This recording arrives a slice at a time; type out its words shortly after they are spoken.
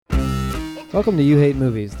Welcome to You Hate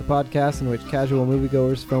Movies, the podcast in which casual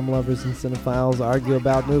moviegoers, film lovers, and cinephiles argue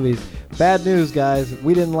about movies. Bad news, guys.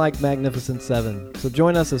 We didn't like Magnificent Seven. So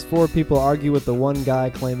join us as four people argue with the one guy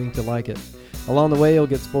claiming to like it. Along the way, you'll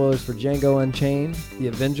get spoilers for Django Unchained, The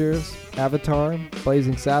Avengers, Avatar,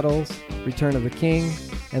 Blazing Saddles, Return of the King,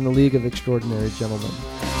 and The League of Extraordinary Gentlemen.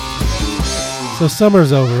 So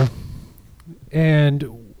summer's over,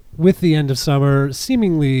 and with the end of summer,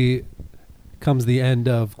 seemingly comes the end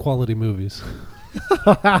of quality movies.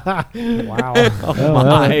 Wow. Oh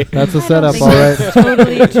my. That's a I setup, don't all think right. that's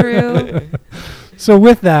totally true. So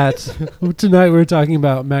with that, tonight we're talking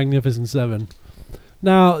about Magnificent Seven.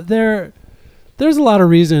 Now, there's a lot of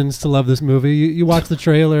reasons to love this movie. You watch the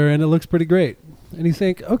trailer and it looks pretty great. And you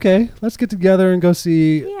think, okay, let's get together and go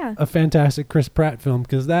see a fantastic Chris Pratt film,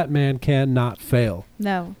 because that man cannot fail.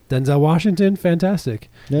 No. Denzel Washington, fantastic.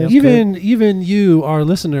 Yeah, Even you, our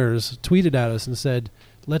listeners, tweeted at us and said,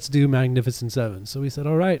 let's do Magnificent Seven. So we said,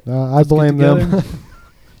 all right. I blame them.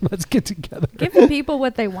 Let's get together. Give the people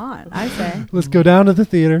what they want, I say. Let's go down to the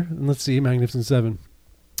theater and let's see Magnificent Seven.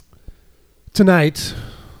 Tonight,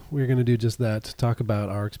 we're going to do just that, talk about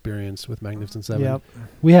our experience with Magnificent Seven. Yep.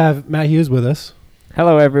 We have Matt Hughes with us.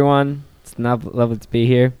 Hello, everyone. It's lovely to be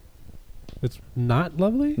here. It's not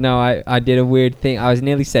lovely? No, I did a weird thing. I was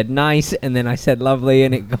nearly said nice, and then I said lovely,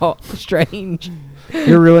 and it got strange.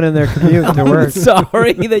 You're ruining their commute to work.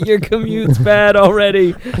 Sorry that your commute's bad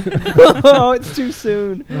already. Oh, it's too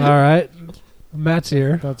soon. All right. Matt's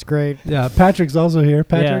here. That's great. Yeah, Patrick's also here.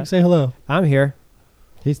 Patrick, Yeah. say hello. I'm here.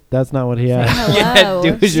 That's not what he Say asked. hello.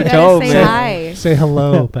 Yeah, do as you're gotta told, say man. hi. Say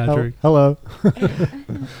hello, Patrick. Hello.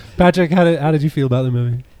 Patrick, how did you feel about the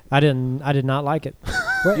movie? I did not like it.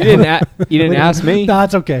 You didn't ask me. No,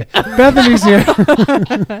 it's okay. Bethany's here.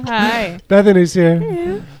 Hi. Bethany's here.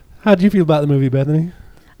 Hello. How did you feel about the movie, Bethany?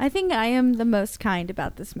 I think I am the most kind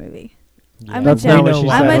about this movie. I'm That's a not what she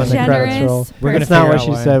I'm said a when the credits generous rolled. We're gonna That's not figure what out she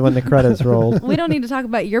why. said when the credits rolled. We don't need to talk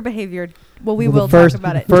about your behavior. Well, we The will first, talk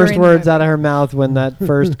about it. First during the words movie. out of her mouth when that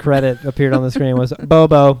first credit appeared on the screen was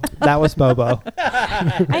Bobo. That was Bobo.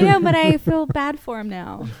 I know, but I feel bad for him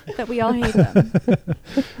now that we all hate him.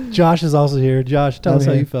 Josh is also here. Josh, tell us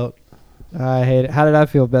how Okay. you felt. I hate it. How did I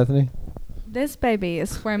feel, Bethany? This baby is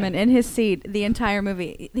squirming in his seat the entire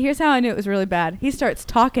movie. Here's how I knew it was really bad. He starts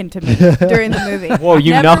talking to me during the movie. Whoa,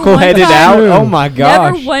 you Never knuckleheaded one time- out? Oh my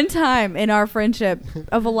gosh. Never one time in our friendship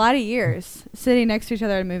of a lot of years sitting next to each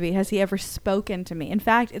other in a movie has he ever spoken to me. In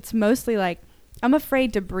fact, it's mostly like I'm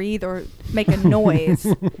afraid to breathe or make a noise.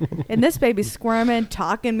 And this baby's squirming,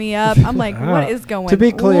 talking me up. I'm like, what is going on? To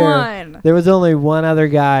be clear, there was only one other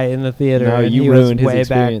guy in the theater. No, and you he ruined was his way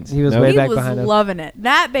experience. back. He was Nope. way he back was behind us. loving it.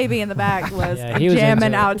 That baby in the back was Yeah, he was jamming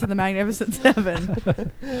into out it. to the Magnificent Seven.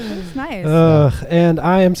 It's nice. And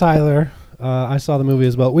I am Tyler. I saw the movie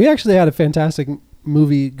as well. We actually had a fantastic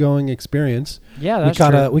movie-going experience. Yeah, We that's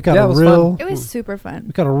caught true. a we caught Yeah, it a was real It was super fun.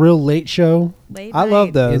 we got a real late show Late I night.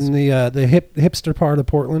 love those. in the hipster part of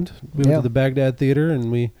Portland. We went Yeah. to the Baghdad Theater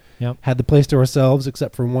and we Yep. had the place to ourselves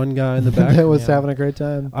except for one guy in the back. that was Yeah. having a great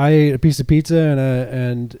time. I ate a piece of pizza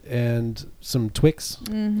and some Twix.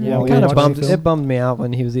 Mhm. Yeah, It we kind of watched bummed. the film. It bummed me out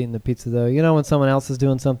when he was eating the pizza, though. You know, when someone else is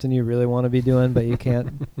doing something you really want to be doing, but you can't.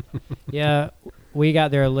 Yeah, we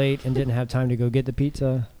got there late and didn't have time to go get the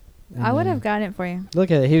pizza. I would have gotten it for you.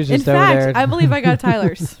 Look at it. He was In just over fact, there. I believe I got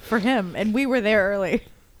Tyler's for him, and we were there early.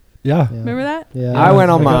 Yeah. Yeah. Remember that? Yeah. I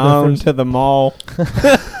went on I my got there own first. to the mall.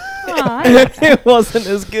 Aw, It wasn't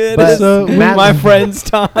as good But as So Matt- my friend's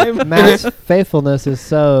time. Matt's faithfulness is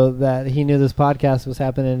so that he knew this podcast was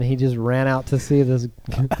happening, and he just ran out to see this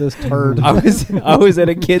turd. I was at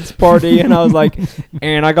a kid's party and I was like,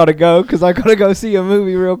 and I gotta go because I gotta go see a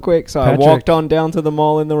movie real quick. So Patrick. I walked on down to the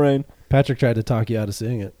mall in the rain. Patrick tried to talk you out of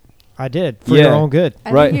seeing it. I did for Yeah. your own good.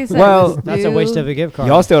 I Right. think you said Well, it was That's a waste of due- a gift card.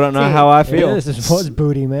 Y'all still don't know how I feel. This was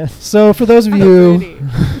booty, man. So for those of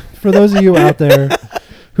you out there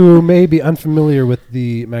who may be unfamiliar with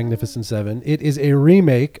the Magnificent Seven, it is a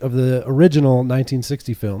remake of the original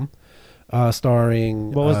 1960 film,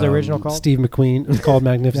 starring What was the original called? Steve McQueen. It was called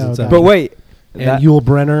Magnificent No, Seven. But wait, and that- Yul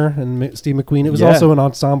Brynner and Steve McQueen. It was Yeah. also an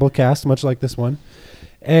ensemble cast, much like this one.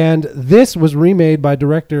 And this was remade by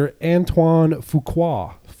director Antoine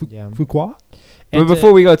Fuqua. Yeah. Fuqua? but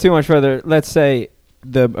before we go too much further, let's say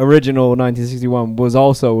the original 1961 was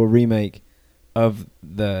also a remake of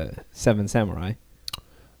the Seven Samurai.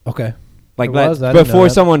 Okay. Like It was? let's, I didn't know before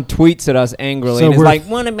that. someone tweets at us angrily So and is we're- like,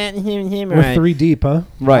 "What about him?" We're Right, 3 deep, huh?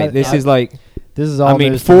 right. This is like, This is all. I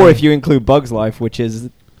mean, news to 4 me. if you include Bugs Life, which is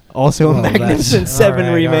also Oh, a that's- Magnificent All Seven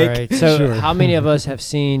right, remake. all right. So Sure. how many of us have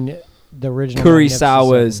seen the original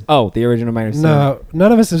Kurosawa's. Oh, the original Magnificent Seven. No,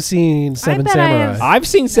 none of us have seen Seven bet I Samurai. have- I've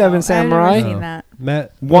seen Seven Samurai. I've never seen that.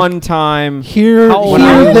 Matt, One time hear, when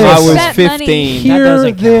hear I this. was Bet money. 15. That Hear doesn't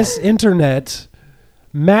count. this, internet.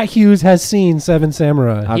 Matt Hughes has seen Seven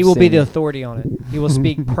Samurai. I've He will be seen the it. authority on it. He will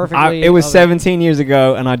speak perfectly. It was of 17 years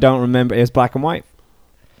ago, and I don't remember. It was black and white.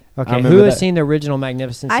 I Okay, remember who has that. seen the original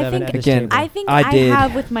Magnificent I Seven think- at this Again, table? I think I I, did.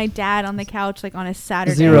 have with my dad on the couch, like on a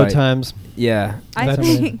Saturday. 0 Right. times. Yeah. I That's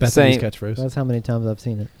think. Bethany's Same. catchphrase. That's how many times I've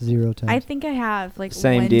seen it. 0 times. I think I have like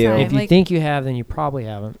Same one deal. time. if you like, think you have, then you probably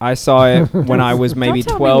haven't. I saw it when I was maybe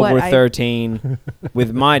tell me 12 what or I- 13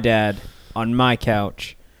 with my dad on my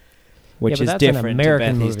couch, which yeah, but is that's different an American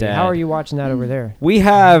to Bethany's movie. dad. How are you watching that over there? We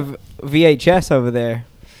have VHS over there.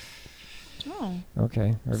 oh.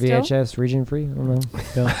 Okay, or Still? VHS region free? I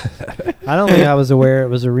don't know. I don't think I was aware it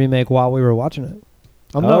was a remake while we were watching it.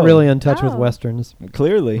 I'm not Oh. really in touch with Oh. westerns.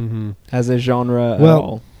 Clearly, Mhm. as a genre Well, at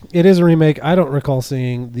all. It is a remake. I don't recall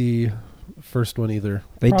seeing the first one either.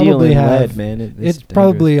 They probably deal in have- lead, man. It's dangerous.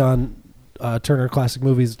 probably on Turner Classic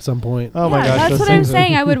Movies at some point. Oh my Yeah, gosh, that's those what I'm things are-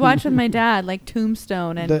 saying. I would watch with my dad, like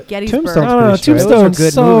Tombstone and The Gettysburg. Tombstone's No, no, pretty straight. Those are Tombstone's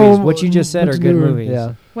good so movies. What you just said are much good newer. movies.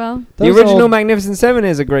 Yeah. Well, The Those original old- Magnificent Seven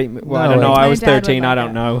is a great. Well, I No, don't know. like- I My was dad would 13. I like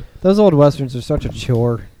don't that. know. Those old westerns are such a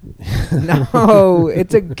chore. No,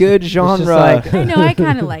 it's a good genre. like- I know. I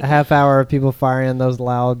kind of like A it. half hour of people firing those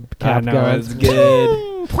loud I cap know guns. it's good.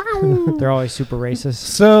 They're always super racist.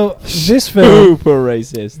 So this film, Super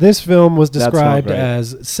racist. this film was That's not described great.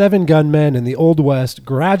 as 7 gunmen in the Old West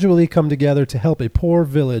gradually come together to help a poor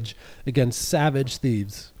village against savage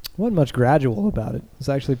thieves. Wasn't much gradual about it. It's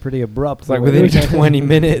actually pretty abrupt. It's like the way within they did it. 20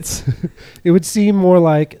 minutes. It would seem more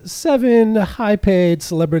like 7 high-paid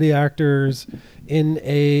celebrity actors in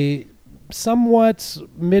a somewhat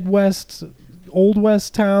Midwest, Old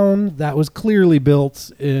West town that was clearly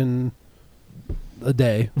built in a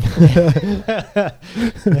day.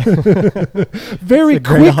 very That's a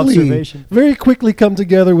great quickly, observation. very quickly come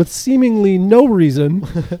together with seemingly no reason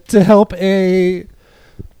to help a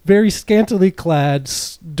very scantily clad,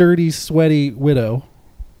 dirty, sweaty widow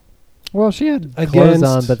Well, she had clothes Against-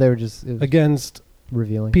 on, but they were just it was against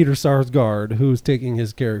revealing. Peter Sarsgaard, who's taking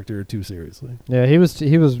his character too seriously. Yeah, he was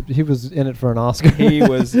in it for an Oscar. he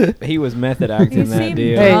was method You acting that seem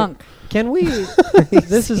deal. Hey. drunk. Can we?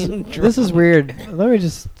 this is weird. Let me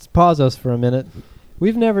just pause us for a minute.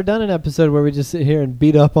 We've never done an episode where we just sit here and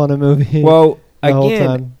beat up on a movie. Well, the whole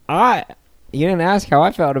again, time. you didn't ask how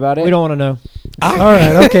I felt about it. We don't want to know. All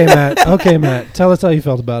right, okay, Matt. Okay, Matt. Tell us how you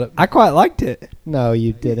felt about it. I quite liked it. No,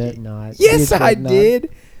 you didn't. Not. Yes, You I did not. did.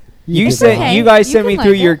 You did said not. Okay, you guys you sent me can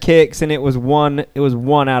through like your it. kicks, and it was 1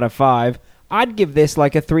 out of 5. I'd give this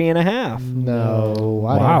like a 3.5. No,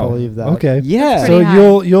 I Wow. don't believe that. Okay. Yeah, pretty So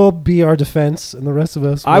high. you'll be our defense, and the rest of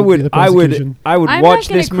us. I will be would the I would prosecution. I would I'm watch not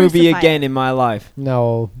gonna this movie crucify again it. in my life.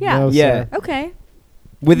 No. Yeah. No, Yeah. sir. Okay.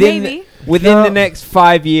 Within Maybe. No. the next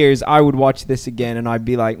 5 years, I would watch this again, and I'd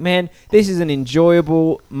be like, man, this is an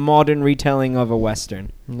enjoyable modern retelling of a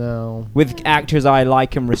western No. with actors I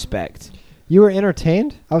like and respect. You were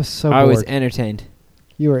entertained? I was so I bored. was entertained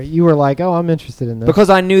You were like, oh, I'm interested in this. because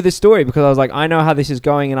I knew the story. Because I was like, I know how this is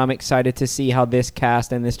going, and I'm excited to see how this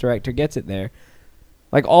cast and this director gets it there.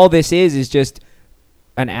 Like all this is just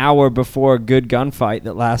an hour before a good gunfight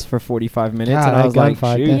that lasts for 45 minutes, God, and I that was like,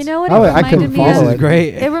 gunfight, shoot, that's- You know what? I It couldn't reminded me follow of. this is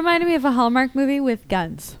great. It reminded me of a Hallmark movie with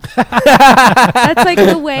guns. That's like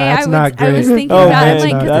the way That's I not was great. thinking Oh, about it. man,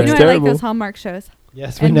 Like, 'cause that's you know, I terrible. like those Hallmark shows.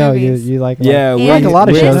 yes, we and know movies. you like. Yeah, you like a And lot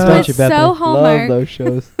of we- shows, it's don't you, Bethany? so Hallmark. those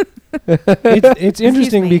shows. It's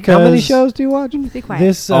interesting me. because How many shows do you watch? Be quiet.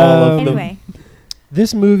 this All of them. Anyway,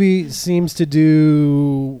 this movie seems to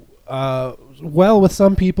do well with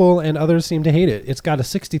some people, and others seem to hate it. It's got a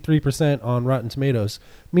 63% on Rotten Tomatoes,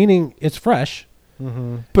 meaning it's fresh.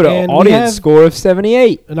 Mm-hmm. But an And we audience have- score of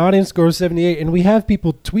 78. An audience score of 78, and we have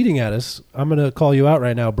people tweeting at us. I'm going to call you out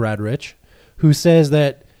right now, Brad Rich, who says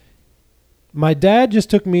that my dad just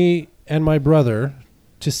took me and my brother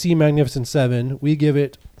to see Magnificent Seven. We give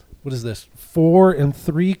it, what is this, 4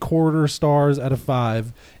 3/4 stars out of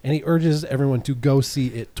 5, and he urges everyone to go see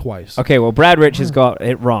it twice. Okay, well, Brad Rich has got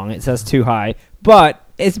it wrong. It says too high, but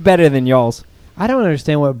it's better than y'all's. I don't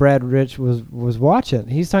understand what Brad Rich was watching.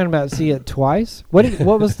 He's talking about see it twice. What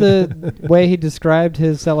was the way he described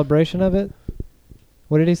his celebration of it?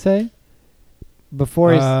 What did he say?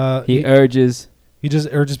 Before He urges. He just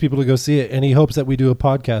urges people to go see it, and he hopes that we do a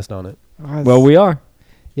podcast on it. Well, we are.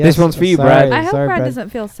 This one's for you, Brad. I hope sorry, Brad doesn't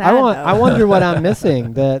feel sad. I though. wonder what I'm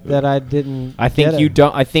missing that I didn't. I think get you it.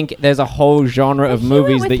 don't. I think there's a whole genre Well, of he went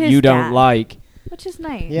movies with that his you don't dad. like. Which is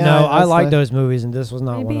nice. Yeah, no, I that's like the- those movies, and this was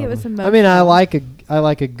not one Maybe of it was them. emotional. I mean, I I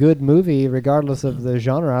like a good movie regardless of the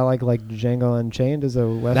genre. I like Django Unchained as a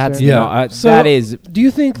western. That's Yeah. not, So, that is Do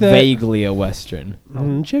you think that vaguely a western.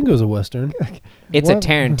 Django's a western? It's What? a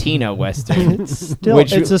Tarantino western. Still,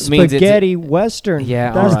 Which it's a means it's a- spaghetti western.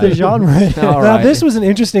 Yeah, that's all the right. genre. All Now right. this was an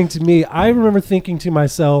interesting to me. I remember thinking to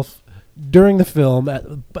myself during the film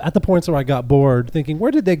at the points where I got bored, thinking,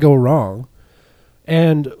 where did they go wrong?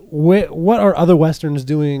 And what are other westerns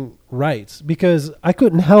doing right? Because I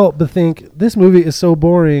couldn't help but think this movie is so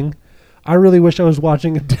boring. I really wish I was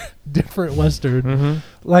watching a different western. Mm-hmm.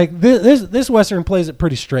 Like this western plays it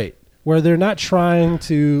pretty straight, where they're not trying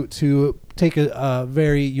to take a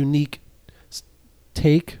very unique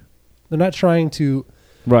take. They're not trying to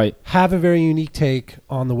Right. have a very unique take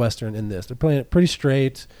on the western in this. They're playing it pretty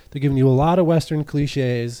straight. They're giving you a lot of western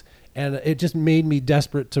cliches, and it just made me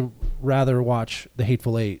desperate to rather watch The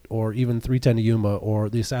Hateful Eight or even 3:10 to Yuma or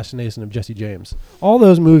The Assassination of Jesse James. All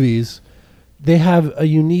those movies, they have a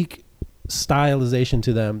unique stylization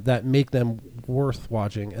to them that make them worth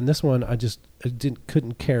watching. And this one, I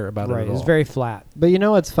couldn't care about it Right. at It was all. very flat. But you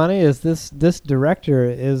know what's funny is this director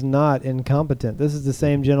is not incompetent. This is the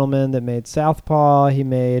same gentleman that made Southpaw. He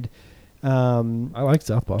made I like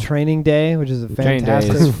Southpaw. Training Day, which is a Training Day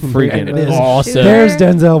fantastic is freaking movie. awesome. Sure. There's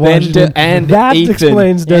Denzel Washington. and that Ethan.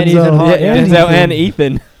 explains And Ethan Denzel. Hawke. Yeah, Denzel and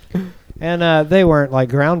Ethan. And they weren't like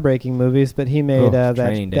groundbreaking movies, but he made Oh, that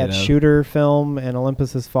Training Day, though. Shooter film and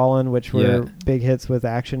Olympus Has Fallen, which were Yeah. big hits with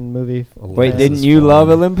action movie. Wait, fans. didn't you love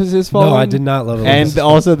Olympus Has Fallen? No, I did not love Olympus. And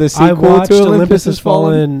also the I sequel watched to Olympus Has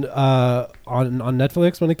Fallen on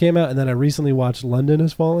Netflix when it came out, and then I recently watched London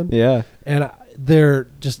Has Fallen. Yeah. And they're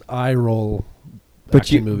just eye roll. But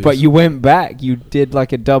action movies. you went back. You did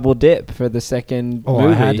like a double dip for the second Oh,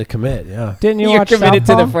 movie. I had to commit. Yeah, Didn't you You're watch committed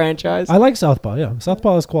to Southpaw? the franchise. I like Southpaw. Yeah,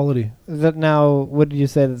 Southpaw is quality. That now, would you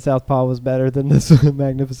say that Southpaw was better than this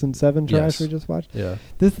Magnificent Seven trash Yes. we just watched? Yeah,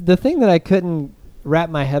 The thing that I couldn't wrap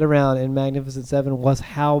my head around in Magnificent Seven was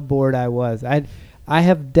how bored I was. I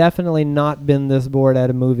have definitely not been this bored at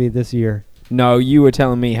a movie this year. No, you were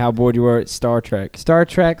telling me how bored you were at Star Trek. Star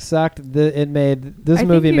Trek sucked. This I think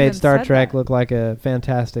movie you made even Star said Trek that. look like a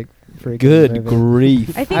fantastic freaking Good movie. grief.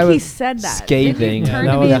 I think I he was said that. scathing. Didn't you Yeah, turn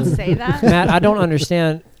that to me was- and say that? Matt, I don't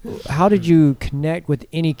understand. How did you connect with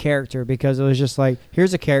any character? Because it was just like,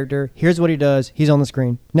 here's a character, here's what he does, he's on the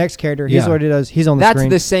screen. Next character, here's Yeah. what he does, he's on the That's screen.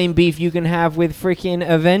 the same beef you can have with freaking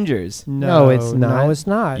Avengers. No, it's not. No, it's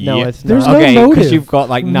not. No, Yeah. it's There's not. no Okay, motive. you've got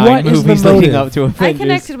like What 9 is the movies leading motive? up to I Avengers.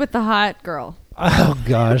 connected with the hot girl. Oh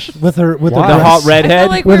gosh, with her The breasts- hot I redhead. feel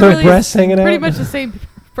like with we're her really breasts hanging pretty out. much the same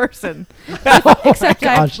person. Except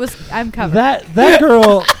gosh. I'm covered. That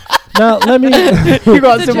girl. Now let me. You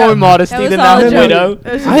got It's a some more joke. modesty That was than all that a joke. widow. It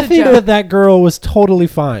was just I a think joke. that girl was totally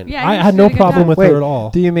fine. Yeah, I you had did no a good problem job. with Wait, her at all.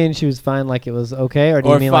 Do you mean she was fine like it was okay, or do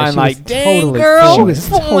Or you mean fine like she like, was dang, totally girl. She fine? was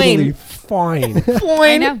Fine. totally fine.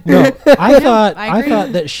 Fine. No, I know, thought I I agree.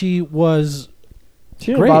 thought that she was. She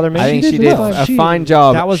didn't Great. bother me. I think She she did did fine. a She- fine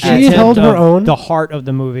job. That was She the held attempt her of own. the heart of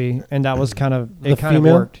the movie, and that was kind of The it. Kind of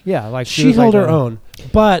female? worked. Yeah, like She was held like her a- own,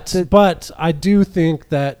 but I do think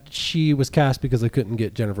that she was cast because they couldn't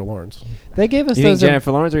get Jennifer Lawrence. They gave us You think those.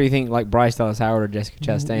 Jennifer Lawrence, or you think like Bryce Dallas Howard or Jessica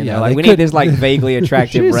Chastain? Yeah, Yeah, like they we could- need this like vaguely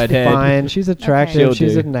attractive She's redhead. fine. She's attractive. She'll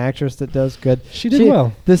She's do. an actress that does good. She did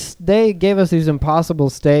well. They gave us these impossible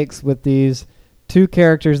stakes with these two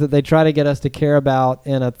characters that they try to get us to care about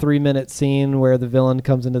in a 3-minute scene where the villain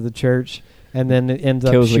comes into the church and then it ends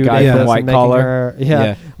up Kills the shooting guy from us White and making Collar. her-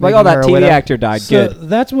 Like, making oh, that her a TV widow. actor died. So Good.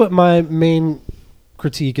 that's what my main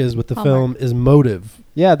critique is with the Hallmark. film is motive.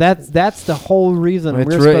 Yeah, that's the whole reason It's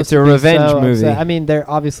we're re- supposed it's a to be revenge so movie. upset. I mean, they're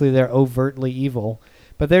overtly evil,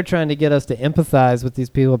 but they're trying to get us to empathize with these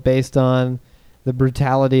people based on the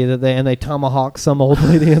brutality that they tomahawk some old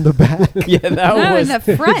lady in the back. Yeah, that no, was. in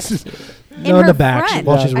the front. No, in her the back front,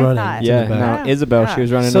 while she's I running. thought. It's in Yeah, the back. no, Isabel. She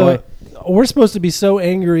was running So away. we're supposed to be so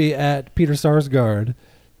angry at Peter Sarsgaard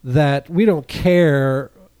that we don't care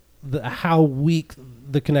how weak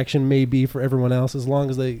the connection may be for everyone else as long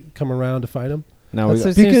as they come around to fight him. No,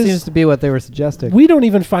 That we, seems to be what they were suggesting. We don't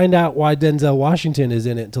even find out why Denzel Washington is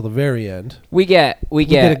in it until the very end. we get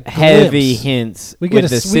get a heavy glimpse. hints We get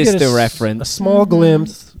with a, the we get sister a reference. small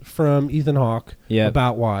glimpse from Ethan Hawke Yeah.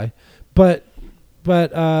 about why, but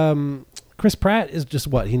Chris Pratt is just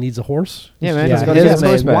what he needs a horse. Yeah, man. Yeah, He's got his his name-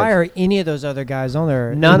 horse back. Why are any of those other guys on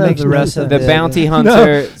there? None It of makes the no rest of sense. The the- bounty No,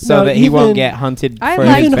 hunter, so no, that he Ethan- won't get hunted I for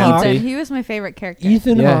liked his Ethan Hawke- bounty. Ethan. He was my favorite character.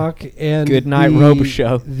 Ethan Yeah. Hawke and Good Night the,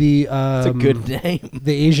 Robichaux. The It's a good name.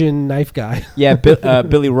 the Asian knife guy. Yeah,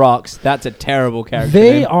 Billy Rocks. That's a terrible character.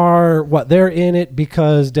 They name. are what they're in it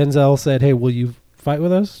because Denzel said, "Hey, will you fight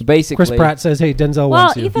with us? Basically, Chris Pratt says, "Hey, Denzel Well,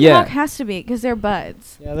 wants you." Ethan Yeah. Hawke has to be because they're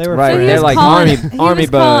buds. Yeah, they were Right, So he they're was like calling army- it- he army was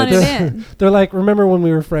calling buds. it in. They're like, remember when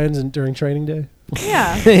we were friends and during training day?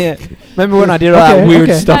 Yeah. Remember when I did all that weird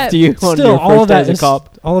okay. stuff to you on Still, your all of first day that as a is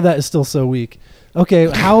cop? all of that is still so weak. Okay,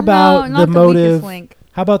 how about no, not the the weakest motive? link.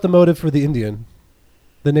 How about the motive for the Indian,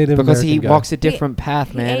 the Native Because he American guy? walks a different path,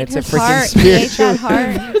 He man. ate It's a his freaking heart. He ate spiritual.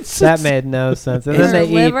 that heart. That made no sense. And Or then they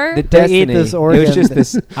eat. liver. The They destiny. eat this It organ was just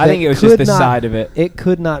this. I think it was just the side of it. It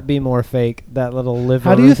could not be more fake. That little liver.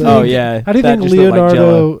 How do you thing. think? Oh, yeah. How do you That think just looked like Jell-O.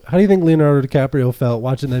 Leonardo? How do you think Leonardo DiCaprio felt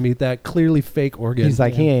watching them eat that clearly fake organ? He's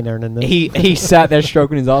like, he ain't earning this. He sat there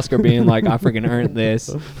stroking his Oscar, being like, "I freaking earned this."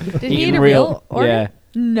 Did he Eating eat a real organ? Yeah,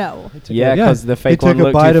 No. yeah, because the he fake took one a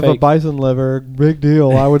looked bite too of a fake. bison liver. Big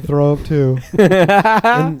deal. I would throw up too.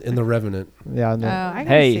 in The Revenant. Yeah. Oh, No. I can see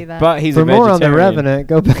Hey, that. but he's For a more on the vegetarian. Revenant,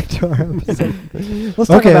 go back to our episode. Let's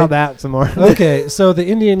talk Okay. about that some more. Okay, so the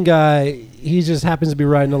Indian guy, he just happens to be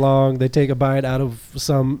riding along. They take a bite out of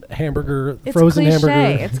some hamburger, it's frozen cliche.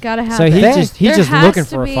 hamburger. It's got to So happen. he's There just has looking to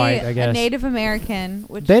for a be fight, I A guess. Native American,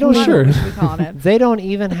 which They don't who sure. knows what we calling it. They don't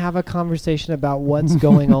even have a conversation about what's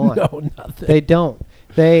going on. No, nothing. They don't.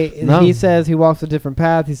 No. He says he walks a different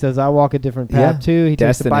path. He says I walk a different path Yeah. too. He takes a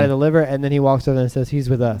Destiny. bite of the liver, and then he walks over and says he's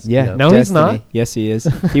with us. Yeah, No, he's Destiny. not. Yes, he is.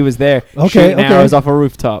 He was there. Okay, shooting okay. arrows off of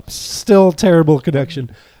rooftops. Still terrible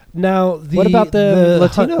connection. Now, What about the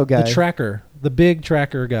Latino guy? The tracker, the big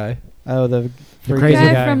tracker guy. Oh, the crazy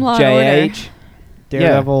guy guy. from Law and Order. JH,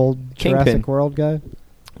 Daredevil, Kingpin. Jurassic World guy.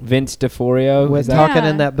 Vince DeForio. With is that? talking Yeah.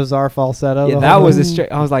 in that bizarre falsetto. Yeah, the that whole was a time.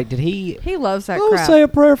 straight. I was like, did he He loves that I'll crap. say a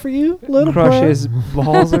prayer for you. Little crush prayer. his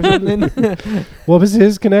balls or something? What was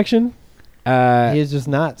his connection? He's just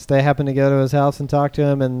nuts. They happened to go to his house and talk to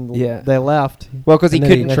him, and Yeah. they left. Well, because he And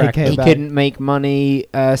then he couldn't. tracked came He back. couldn't make money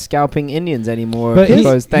scalping Indians anymore But he-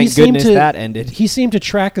 because he thank seemed goodness to- that ended. He seemed to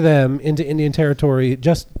track them into Indian territory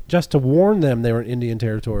just to warn them they were in Indian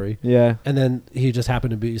territory, Yeah, and then he just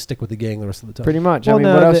happened to stick with the gang the rest of the time. pretty much. Well, I mean,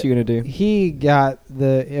 no, what else the- are you gonna do? He got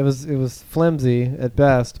it was flimsy at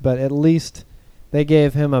best, but at least they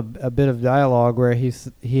gave him a bit of dialogue where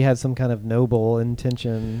he had some kind of noble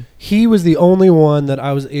intention. He was the only one that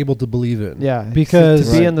I was able to believe in. Yeah, because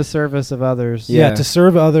to be Right. in the service of others. Yeah. to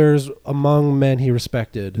serve others among men he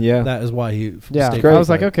respected. Yeah. that is why he. Yeah, stayed great. I was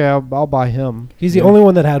like, fight. okay, I'll buy him. He's the Yeah. only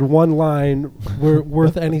one that had one line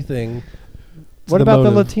worth anything. to What the about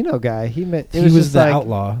the motive. Latino guy? He He was just the like,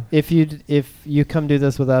 outlaw. If you come do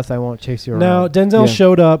this with us, I won't chase you Now around. Denzel Yeah.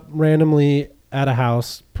 showed up randomly at a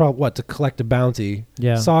house, to collect a bounty.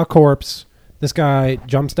 Yeah. Saw a corpse. This guy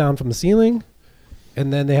jumps down from the ceiling,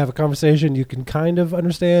 and then they have a conversation you can kind of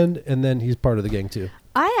understand, and then he's part of the gang too.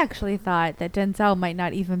 I actually thought that Denzel might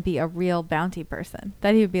not even be a real bounty person.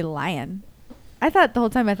 That he would be lying. I thought the whole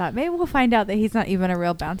time. Maybe we'll find out that he's not even a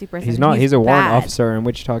real bounty person. He's and not. He's a warrant bad officer in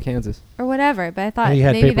Wichita, Kansas. or whatever. But I thought And he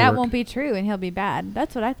had maybe that paperwork. won't be true, and he'll be bad.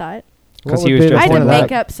 That's what I thought. What 'Cause he would was be the just I had point to of that?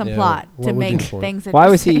 make up some Yeah, plot what to would be make the point? things. Why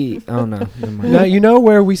was interesting. he? Oh no, never mind. Now you know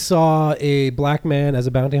where we saw a black man as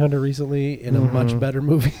a bounty hunter recently in a much Mhm. better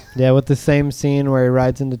movie. Yeah, with the same scene where he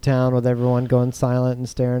rides into town with everyone going silent and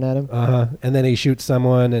staring at him. And then he shoots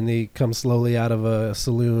someone, and he comes slowly out of a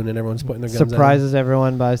saloon, and everyone's pointing their guns at him. Surprises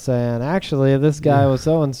everyone by saying, "Actually, this guy Yeah. was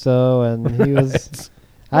so and so," and he was.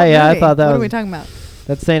 What I movie? thought that What was are we talking about?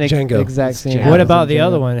 that same Django. exact It's scene. Django. happens What in about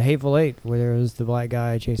Django. one, Hateful Eight, where there was the black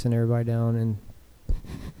guy chasing everybody down and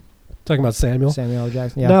Talking about Samuel. Samuel L.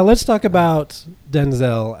 Jackson. Yeah. Now let's talk about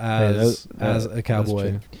Denzel as that- a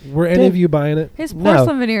cowboy. that's Were any of you buying it? His No.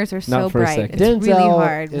 porcelain veneers are so Not for a bright. second. It's really Denzel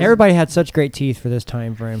hard. is- everybody had such great teeth for this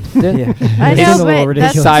time frame. Yeah. I It's know, a little but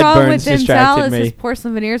that's ridiculous. the problem with Sideburns Denzel distracted is his me.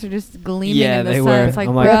 porcelain veneers are just gleaming Yeah, in the they sun. were. It's like,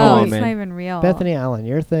 I'm like, bro, come on, it's man. not even real. Bethany Allen,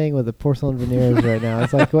 your thing with the porcelain veneers right now.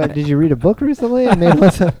 It's like, what? Did you read a book recently? I mean,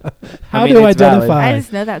 what's a, How I mean, do it's valid. identify? I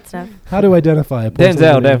just know that stuff. How do identify a porcelain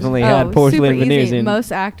Denzel veneers? definitely had Oh, porcelain super veneers easy. in.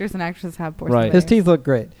 Most actors and actresses have porcelain Right. veneers. his teeth look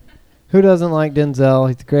great. Who doesn't like Denzel?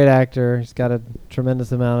 He's a great actor. He's got a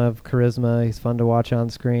tremendous amount of charisma. He's fun to watch on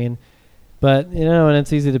screen. But, and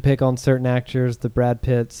it's easy to pick on certain actors, the Brad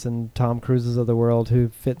Pitts and Tom Cruises of the world, who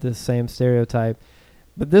fit this same stereotype.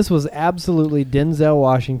 But this was absolutely Denzel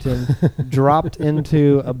Washington dropped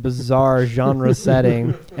into a bizarre genre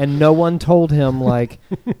setting, and no one told him, like,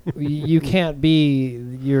 you can't be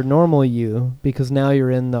your normal you because now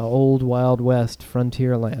you're in the old Wild West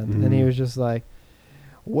frontier land. And he Mhm. was just like,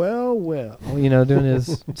 well, doing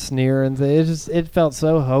his sneer, and it felt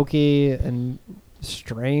so hokey and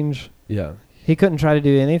strange. Yeah. He couldn't try to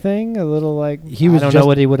do anything. A little like He was I don't just- know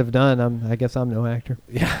what he would have done. I guess I'm no actor.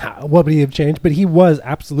 Yeah. What would he have changed? But he was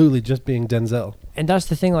absolutely just being Denzel. And that's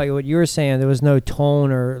the thing, like what you were saying, there was no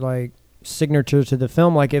tone or like signature to the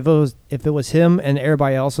film. Like if it was him and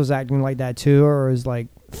everybody else was acting like that too, or was like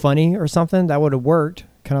funny or something, that would have worked,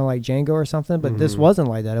 kind of like Django or something. But this wasn't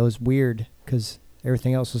like that. It was weird because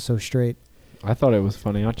everything else was so straight. I thought it was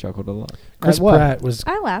funny. I chuckled a lot. Chris Pratt was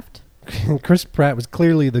I laughed. Chris Pratt was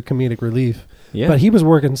clearly the comedic relief. Yeah. But he was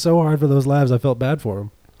working so hard for those laughs, I felt bad for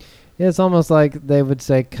him. Yeah, it's almost like they would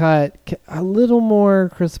say, cut a little more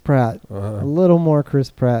Chris Pratt. A little more Chris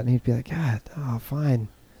Pratt. And he'd be like, God, fine.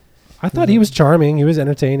 I thought he was charming. He was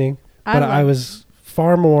entertaining. But I was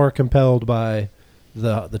far more compelled by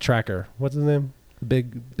the tracker. What's his name?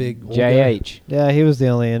 Big old guy. J.H. Yeah, he was the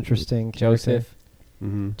only interesting character. Joseph.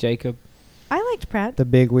 Jacob. I liked Pratt. The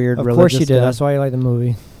big weird Of religious course you did. guy. That's why you like the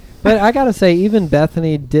movie. But I gotta say, even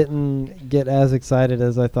Bethany didn't get as excited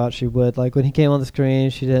as I thought she would. Like when he came on the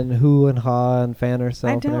screen, she didn't hoo and ha and fan herself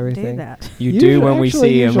I and don't everything. do that. You do when we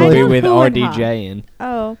see a usually- movie I don't with hoo and ha. RDJ.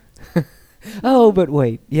 Oh, Oh, but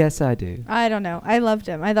wait. Yes, I do. I don't know. I loved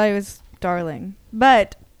him. I thought he was darling.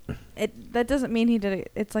 But that doesn't mean he did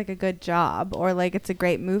it. It's like a good job or like it's a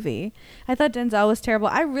great movie. I thought Denzel was terrible.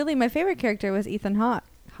 My favorite character was Ethan Hawke.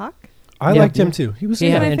 I liked him too. He was He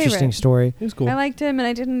had my an interesting favorite. story. He was cool. I liked him, and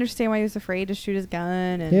I didn't understand why he was afraid to shoot his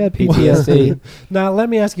gun. And He had PTSD. Now, let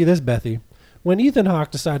me ask you this, Bethy. When Ethan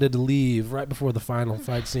Hawke decided to leave right before the final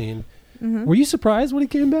fight scene, were you surprised when he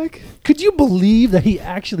came back? Could you believe that he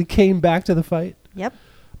actually came back to the fight? Yep.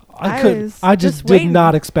 I just did waiting.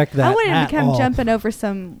 not expect that I wanted him at to come all. jumping over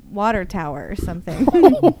some water tower or something.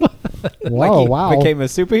 Whoa, wow. Became a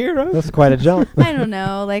superhero? That's quite a jump. I don't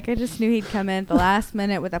know. Like, I just knew he'd come in at the last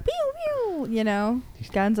minute with a pew pew,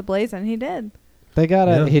 guns ablazing. He did. They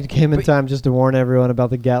Yeah. he came in time just to warn everyone about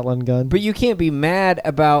the Gatling gun. But you can't be mad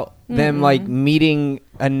about them, like, meeting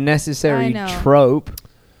a I necessary know. trope.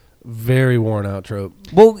 Very worn out trope.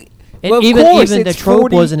 Well, And of even course, the it's trope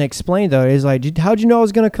 40 wasn't explained though. He's like, how'd you know I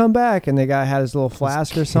was gonna come back? And the guy had his little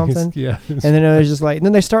flask or something. Yeah. And then it was just like, and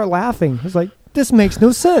then they start laughing. It's like, this makes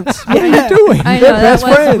no sense. What are you doing? I know, They're that best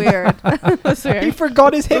was friends. weird. That was He weird.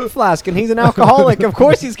 forgot his hip flask, and he's an alcoholic. Of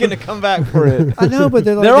course he's going to come back for it. I know, but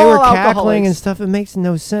They're they all were cackling alcoholics. and stuff. It makes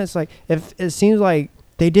no sense. Like, if it seems like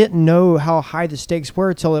they didn't know how high the stakes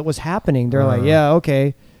were till it was happening. They're like, yeah,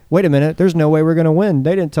 okay. Wait a minute. There's no way we're gonna win.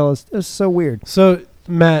 They didn't tell us. It's so weird. So,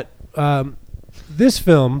 Matt, this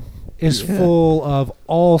film is full of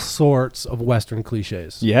all sorts of Western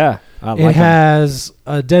cliches. Yeah. I It has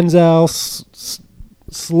Denzel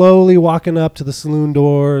slowly walking up to the saloon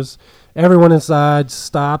doors. Everyone inside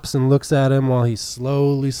stops and looks at him while he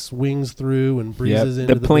slowly swings through and breezes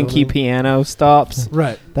into the the plinky building. piano stops.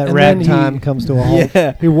 Right. that And then ragtime comes to a halt.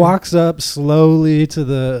 Yeah. He walks up slowly to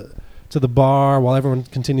the bar while everyone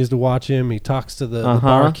continues to watch him. He talks to the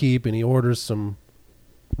barkeep and he orders some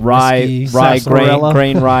Rye sarsaparilla.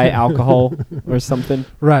 grain rye alcohol or something.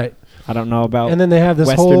 right. I don't know about. And then they have this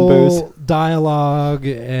Western whole booze. dialogue,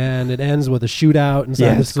 and it ends with a shootout inside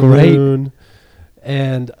Yeah, the it's great. saloon.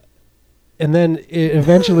 And then it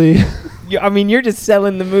eventually I mean, you're just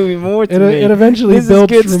selling the movie more to me. it eventually This is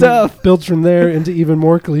builds good from, stuff. builds from there into even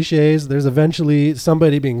more cliches. There's eventually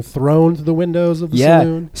somebody being thrown through the windows of the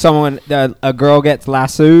saloon. Someone, a girl gets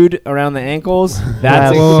lassoed around the ankles.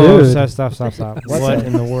 That's Lassoed. Stop. What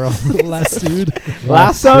in the world? Lassoed.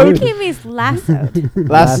 lassoed. He means lassoed.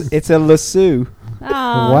 It's a lasso.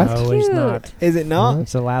 Oh, What? No, he's cute. not. Is it not?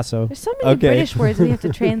 It's a lasso. There's so many Okay. British words we have to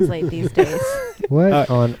translate these days. What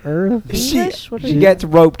on earth? English? What She gets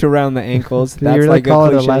roped around the ankles. Do That's you really like call a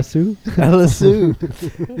it a cliche. lasso? A lasso.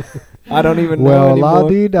 I don't even know Well, la anymore.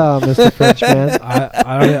 di da, Mr. Frenchman.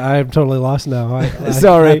 I'm totally lost now.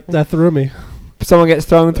 Sorry. That threw me. Someone gets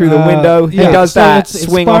thrown through the Uh, window. He yeah, does so that. it's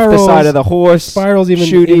Swing off the side spirals- of the horse. Spirals even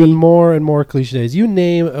shooty. more and more cliches. You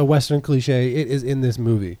name a Western cliche, it is in this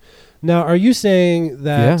movie. Now, are you saying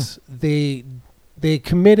that they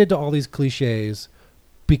committed to all these cliches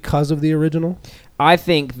because of the original? I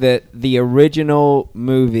think that the original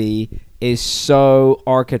movie is so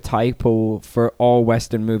archetypal for all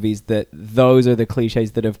Western movies that those are the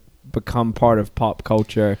cliches that have become part of pop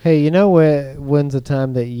culture. Hey, you know when's the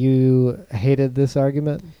time that you hated this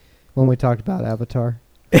argument? When we talked about Avatar.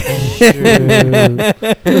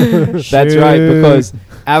 That's right, because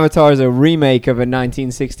Avatar is a remake of a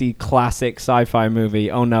 1960 classic sci-fi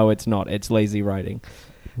movie. Oh no, it's not. It's lazy writing.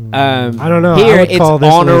 I don't know. Here I would it's call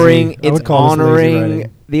this honoring. lazy. I would It's call this lazy honoring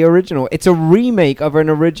writing. the original. It's a remake of an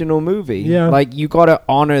original movie. Yeah. Like you got to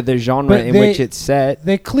honor the genre But in which it's set,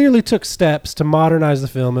 They clearly took steps to modernize the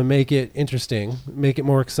film and make it interesting, make it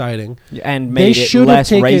more exciting. and They made it should have less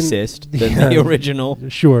taken- racist than Yeah. the original.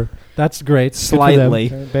 Sure, that's great. Good for them. Slightly.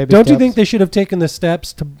 Baby Don't you steps. think they should have taken the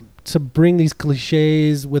steps to bring these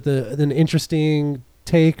cliches with an interesting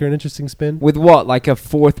take or an interesting spin. With what, like a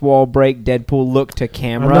fourth wall break Deadpool look to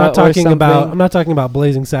camera? I'm not talking or about. something? I'm not talking about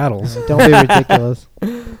Blazing Saddles. Don't be ridiculous.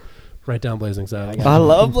 Write down Blazing Saddles. I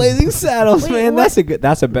love Blazing Saddles, Wait, man. what?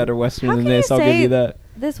 That's a better Western How than can this. you I'll give say you that.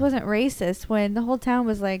 This wasn't racist when the whole town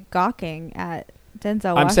was like gawking at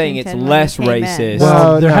Denzel I'm saying it's Washington when less he came in. racist.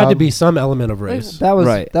 Well, No, there had no. to be some element of race. That was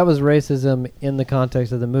Right. that was racism in the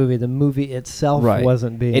context of the movie. The movie itself Right.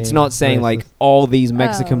 wasn't being. It's not saying like racist. all these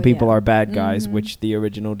Mexican Oh, people yeah. are bad guys, Mhm. which the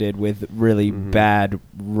original did with really Mhm. bad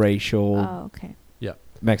racial Oh, okay.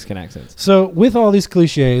 Mexican accents. So with all these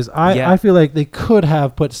cliches, Yeah. I feel like they could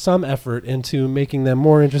have put some effort into making them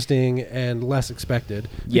more interesting and less expected.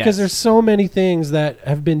 Because Yes. there's so many things that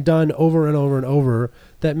have been done over and over and over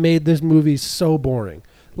that made this movie so boring.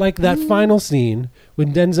 Like that final scene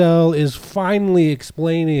when Denzel is finally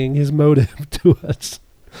explaining his motive to us.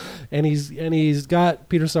 And he's got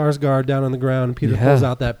Peter Sarsgaard down on the ground, and Peter Yeah. pulls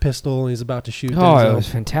out that pistol and he's about to shoot Oh, Denzel. it was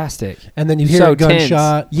fantastic. And then you hear So a tense.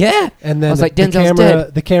 gunshot. Yeah. And then I was like, the Denzel's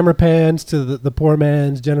dead. the camera pans to the poor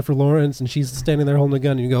man's Jennifer Lawrence, and she's standing there holding a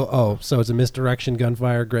gun, and you go, oh, so it's a misdirection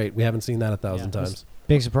gunfire. Great. We haven't seen that 1,000 times.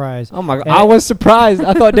 Big surprise. Oh my god, And- I was surprised.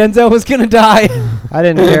 I thought Denzel was gonna die. I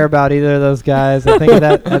didn't care about either of those guys. I think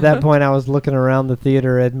at that point I was looking around the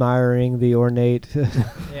theater admiring the ornate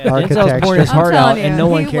architecture. Denzel's pouring his I'm heart out, telling and you, no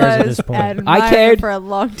one he cares at was this point. admired cared. for a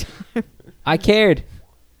long time. I cared.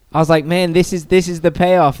 I was like, man, this is the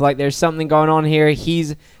payoff. Like, there's something going on here.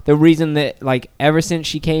 He's the reason that, like, ever since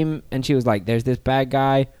she came and she was like, there's this bad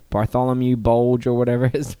guy, Bartholomew Bulge or whatever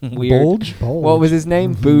his weird. Bulge? What was his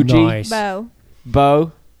name? Bougie? Nice. Bo.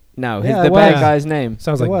 Bo? No, Yeah, the it bad was. guy's name.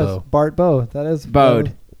 Sounds It like was Bo. Bart Bo. That is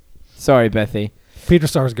Bode. Sorry, Bethy. Peter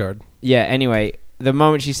Sarsgaard. Yeah, anyway, the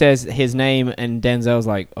moment she says his name and Denzel's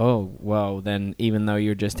like, oh, well, then even though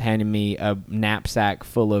you're just handing me a knapsack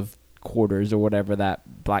full of quarters or whatever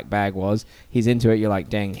that black bag was, he's into it. You're like,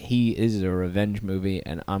 dang, he is a revenge movie,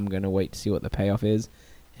 and I'm going to wait to see what the payoff is.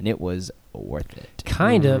 And it was worth it.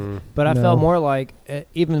 Kind Mm. of, but I No. felt more like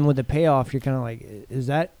even with the payoff, you're kind of like, is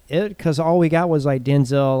that it? Because all we got was like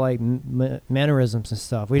Denzel like mannerisms and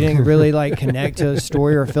stuff. We didn't really like connect to a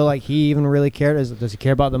story or feel like he even really cared. Does he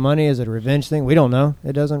care about the money? Is it a revenge thing? We don't know.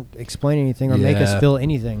 It doesn't explain anything or make us Yeah. feel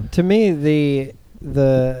anything. To me,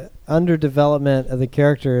 the underdevelopment of the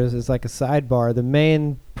characters is like a sidebar. The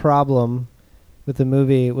main problem with the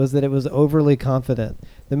movie was that it was overly confident.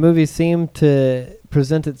 The movie seemed to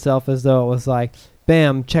present itself as though it was like,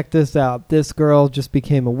 bam, check this out. This girl just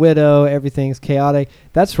became a widow. Everything's chaotic.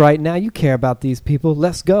 That's right. Now you care about these people.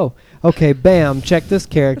 Let's go. Okay, bam, check this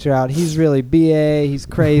character out. He's really BA. He's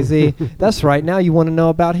crazy. That's right. Now you want to know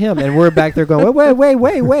about him. And we're back there going,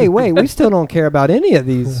 wait. We still don't care about any of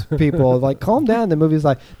these people. Like, calm down. The movie's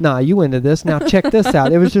like, nah, you into this. Now check this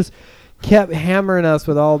out. It was just kept hammering us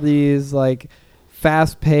with all these, like,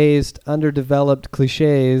 fast-paced, underdeveloped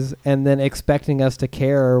cliches, and then expecting us to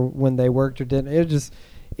care when they worked or didn't.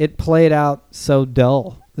 It played out so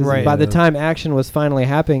dull. Right. By the Yeah. time action was finally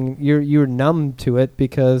happening, you're numb to it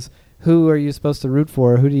because who are you supposed to root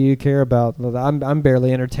for? Who do you care about? I'm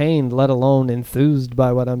barely entertained, let alone enthused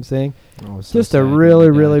by what I'm seeing. Just a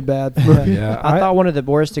really bad movie. Yeah, I thought one of the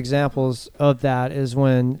worst examples of that is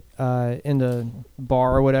when in the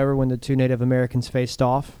bar or whatever, when the two Native Americans faced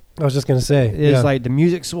off. I was just gonna say. It's like the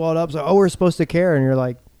music swelled up. So, we're supposed to care, and you're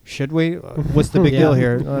like, should we? What's the big Yeah. deal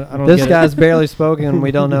here? I don't This get guy's barely spoken, and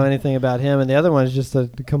we don't know anything about him, and the other one is just a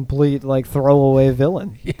complete like throwaway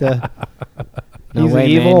villain. No He's way,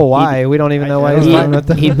 evil. man. Why? We don't even know why he's He, fighting with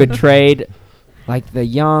them. he betrayed, like, the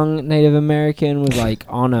young Native American was like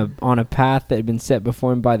on a path that had been set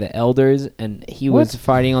before him by the elders, and he was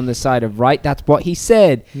fighting on the side of right. That's what he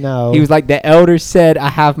said. No, He was like, the elders said, I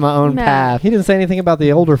have my own No. path. He didn't say anything about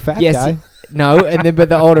the older fat Yes, guy. No, and then but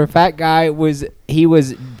the older fat guy was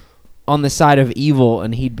on the side of evil,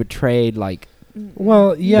 and he'd betrayed like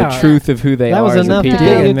Well, yeah. the truth of who they That are was as enough a to people.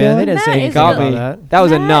 dig it, man. They didn't That say is anything Got about me. that. That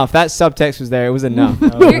was That- enough. That subtext was there. It was enough. You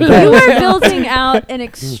are building out an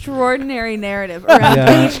extraordinary narrative around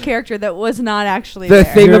Yeah. each character that was not actually The there.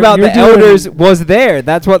 thing You're- about you're the doing- elders was there.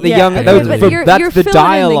 That's what the Yeah, young. okay, That was but for- you're that's the filling in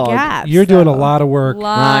dialogue. gaps, You're doing a though. lot of work. I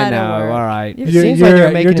Lot of know. work. All right. It You're- seems like you're-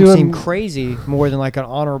 they're making you're him seem doing- crazy more than like an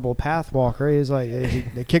honorable path walker. He's like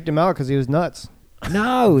they kicked him out because he was nuts.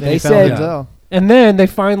 No, Then they he found said. Denzel. And then they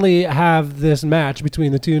finally have this match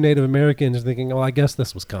between the two Native Americans, thinking, "Well, I guess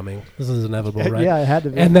this was coming. This is inevitable, right?" Yeah, it had to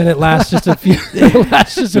be. And then it lasts just a few. It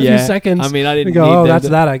lasts just a few seconds. I mean, I You didn't go, need "Oh, them that's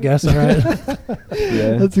to- that, I guess." All right.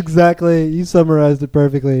 Yeah. That's exactly. You summarized it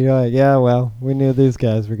perfectly. You're like, yeah, well, we knew these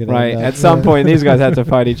guys were gonna. Right. end up. At some point, these guys had to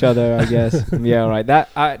fight each other. I guess. Yeah. Right. That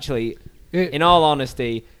actually, in all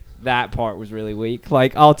honesty, that part was really weak.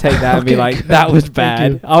 Like, I'll take that and be Okay, like, good. that was Thank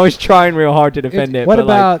bad. you. I was trying real hard to defend it. What but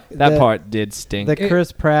about like, that the- part did stink? The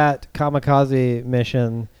Chris Pratt kamikaze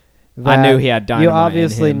mission. I that knew he had dynamite You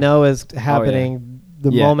obviously in him. know is happening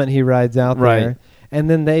the Yeah. moment he rides out Right. there. And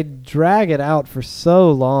then they drag it out for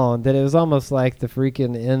so long that it was almost like the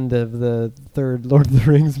freaking end of the third Lord of the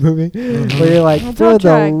Rings movie. Where you're like, Well, for don't the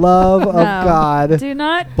drag- love of No. God, Do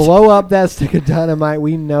not. blow up that stick of dynamite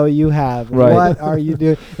we know you have. Right. What are you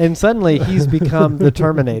doing? And suddenly he's become the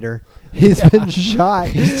Terminator. He's been shot.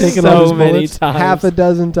 He's taken all so his many bullets. times. Half a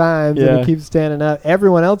dozen times, and Yeah. he keeps standing up.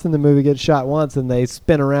 Everyone else in the movie gets shot once, and they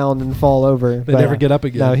spin around and fall over. They But never get up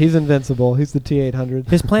again. No, he's invincible. He's the T-800.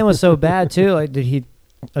 His plan was so bad too. Like, did he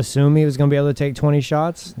assume he was going to be able to take 20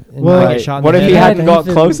 shots? And Well, not Right. get shot in What the if head? he had hadn't got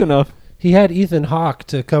Ethan- close enough? He had Ethan Hawke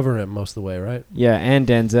to cover him most of the way, right? Yeah, and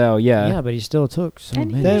Denzel. Yeah. Yeah, but he still took so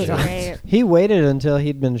And many They- he's shots. great. He waited until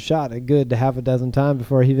he'd been shot a good half a dozen times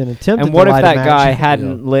before he even attempted And what to if light that a match. guy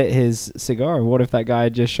hadn't lit his cigar? What if that guy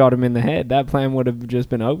had just shot him in the head? That plan would have just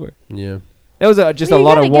been over. Yeah. There was just Well, a you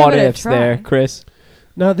lot gotta of give what it a ifs there, try. Chris.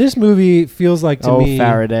 Now this movie feels like to me.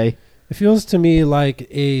 Faraday. It feels to me like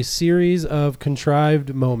a series of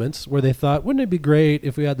contrived moments where they thought, wouldn't it be great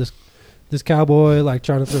if we had this cowboy like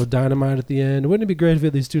trying to throw dynamite at the end? Wouldn't it be great if we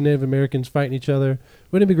had these two Native Americans fighting each other?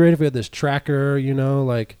 Wouldn't it be great if we had this tracker,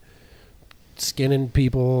 like skinning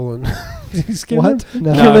people and skinning What? them?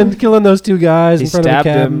 No. Killing those two guys He in front of the stabbed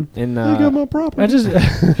cabin? him in I got the. my property. I just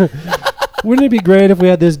wouldn't it be great if we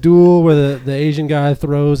had this duel where the Asian guy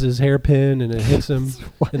throws his hairpin and it hits him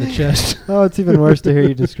in the chest? Oh, it's even worse to hear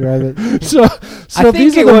you describe it. so I think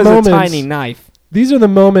these it are the was moments. a tiny knife. These are the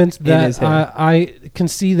moments his that head. I can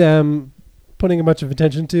see them putting a bunch of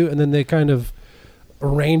attention to, and then they kind of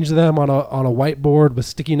arrange them on a whiteboard with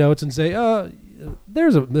sticky notes and say,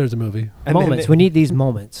 there's a movie. And Moments. then We need these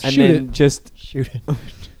moments. and Shoot then it. just Shoot it.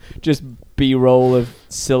 just B-roll of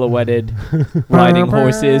silhouetted riding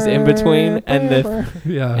horses in between,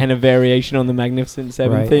 Yeah. and a variation on the Magnificent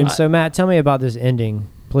Seven Right. theme. So Matt, tell me about this ending,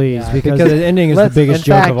 please, Yeah, because because the ending is the let's- biggest in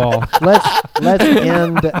joke fact, of all. Let's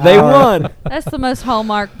end. They our- won. That's the most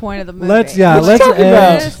hallmark point of the movie. Let's Let's talk about-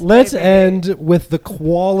 Yes, let's baby. end with the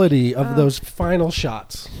quality of Oh. those final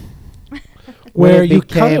shots. when Where it you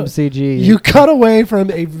became cut CG. you cut away from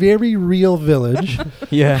a very real village,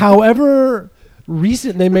 Yeah. however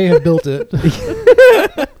recent they may have built it,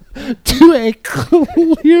 to a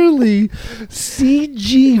clearly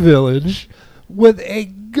CG village with a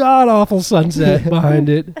god awful sunset behind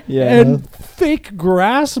it, Yeah. and fake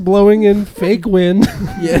grass blowing in fake wind,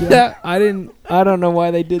 Yeah. I don't know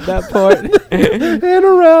why they did that part. and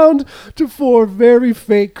around to 4 very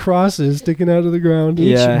fake crosses sticking out of the ground.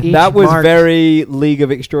 Yeah. each That was marked- very League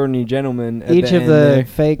of Extraordinary Gentlemen. At Each the of end the there.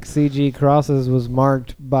 fake CG crosses was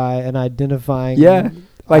marked by an identifying. Yeah.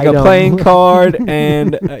 Like item. a playing card,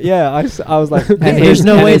 and I was like, And there's his-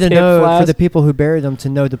 no and way his to hip know for flask. the people who buried them to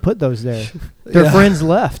know to put those there. Their Yeah. friends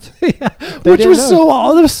left. Which didn't was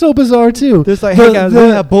know. that was so bizarre too. Just like, The- hey guys, we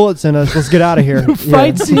the- have bullets in us. Let's get out of here. The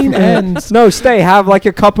fight scene ends. No, stay. Have like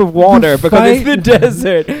a cup of water The because it's the fight-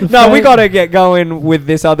 desert. No, we fight- gotta get going with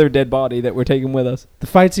this other dead body that we're taking with us. The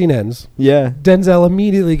fight scene ends. Yeah. Denzel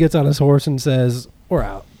immediately gets on his horse and says, "We're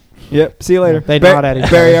out." Yep. See you later. They nod at each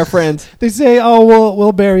bury other. our friends. They say, "Oh,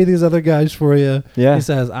 we'll bury these other guys for you." Yeah. He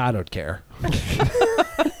says, "I don't care."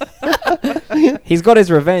 He's got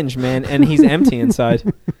his revenge, man, and he's empty inside.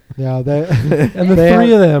 Yeah, they, And the They three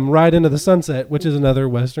have- of them ride into the sunset, which is another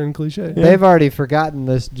Western cliche. they've already forgotten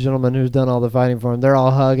this gentleman who's done all the fighting for him. They're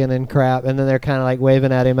all hugging and crap, and then they're kind of like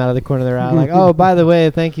waving at him out of the corner of their eye, like, "Oh, by the way,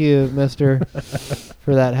 thank you, Mister,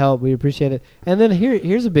 for that help. We appreciate it." And then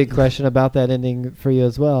here's a big question about that ending for you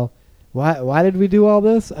as well. Why did we do all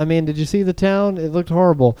this? I mean, did you see the town? It looked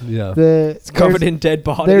horrible. Yeah. It's covered in dead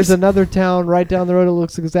bodies. There's another town right down the road that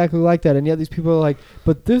looks exactly like that, and yet these people are like,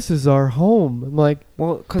 "But this is our home." I'm like,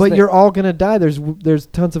 well, "But you're all gonna die. There's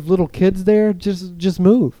tons of little kids there. Just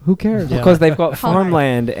move. Who cares?" Yeah. because they've got Hallmark.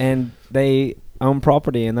 farmland and they own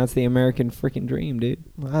property, and that's the American freaking dream, dude.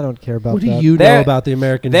 I don't care about What do that. you know They're- about the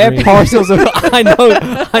American Their dream? parcels of I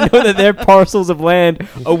know that their parcels of land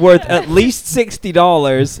are worth at least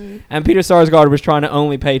 $60, and Peter Sarsgaard was trying to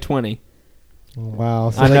only pay 20. Wow.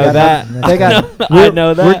 So I they know got that. They got. I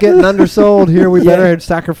know that. We're getting undersold here. We Yeah. better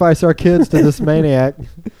sacrifice our kids to this maniac.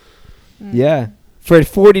 Yeah, for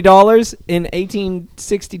 $40 in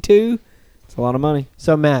 1862, it's a lot of money.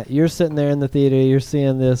 So Matt, you're sitting there in the theater. You're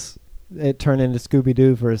seeing this. It turn into Scooby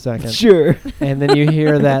Doo for a second, Sure. and then you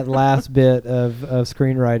hear that last bit of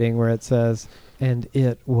screenwriting where it says, "And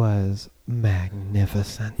it was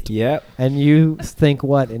magnificent." Yep. And you think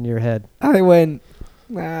what in your head? I went,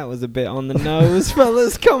 That was a bit on the nose,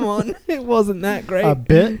 fellas. Come on. It wasn't that great. A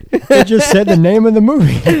bit? They just said the name of the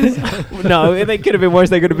movie. No, they could have been worse.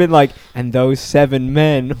 They could have been like, and those 7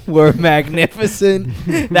 men were magnificent.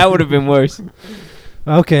 That would have been worse.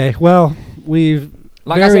 Okay, well, we've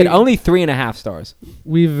Like I said, only 3.5 stars.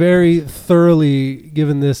 we've very thoroughly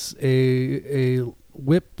given this a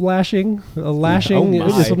whip lashing, a lashing, Oh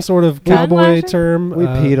my. some sort of Gun cowboy lashing? term. We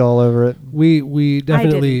peed all over it. We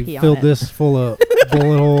definitely pee on filled it. this full of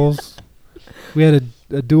bullet holes. We had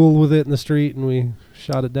a duel with it in the street, and we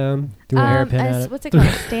shot it down. Do a hairpin at it. What's it called?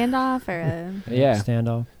 Standoff or a... Yeah.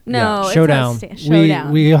 Standoff. No, it's Showdown. not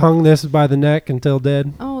showdown. We hung this by the neck until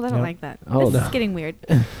dead. Oh, I don't Yep. like that. Oh, This no. is getting weird.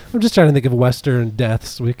 I'm just trying to think of Western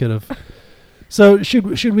deaths we could have. So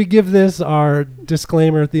should we give this our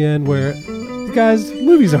disclaimer at the end where, guys,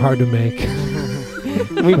 movies are hard to make.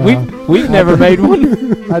 We've never made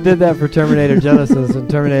one. I did that for Terminator Genesis, and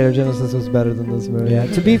Terminator Genesis was better than this movie. Yeah,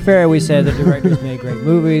 to be fair, we said the directors made great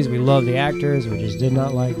movies. We love the actors. We just did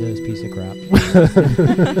not like this piece of crap.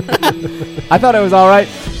 I thought it was all right.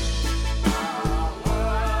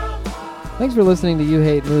 Thanks for listening to You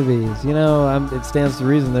Hate Movies. You know, it stands to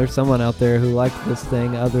reason there's someone out there who liked this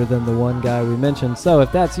thing other than the one guy we mentioned. So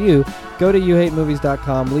if that's you, go to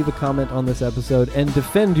youhatemovies.com, leave a comment on this episode, and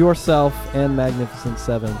defend yourself and Magnificent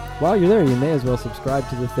Seven. While you're there, you may as well subscribe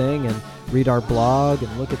to the thing and read our blog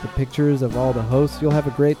and look at the pictures of all the hosts. You'll have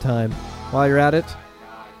a great time. While you're at it,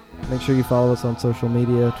 make sure you follow us on social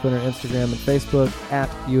media, Twitter, Instagram, and Facebook at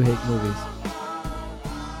You Hate Movies.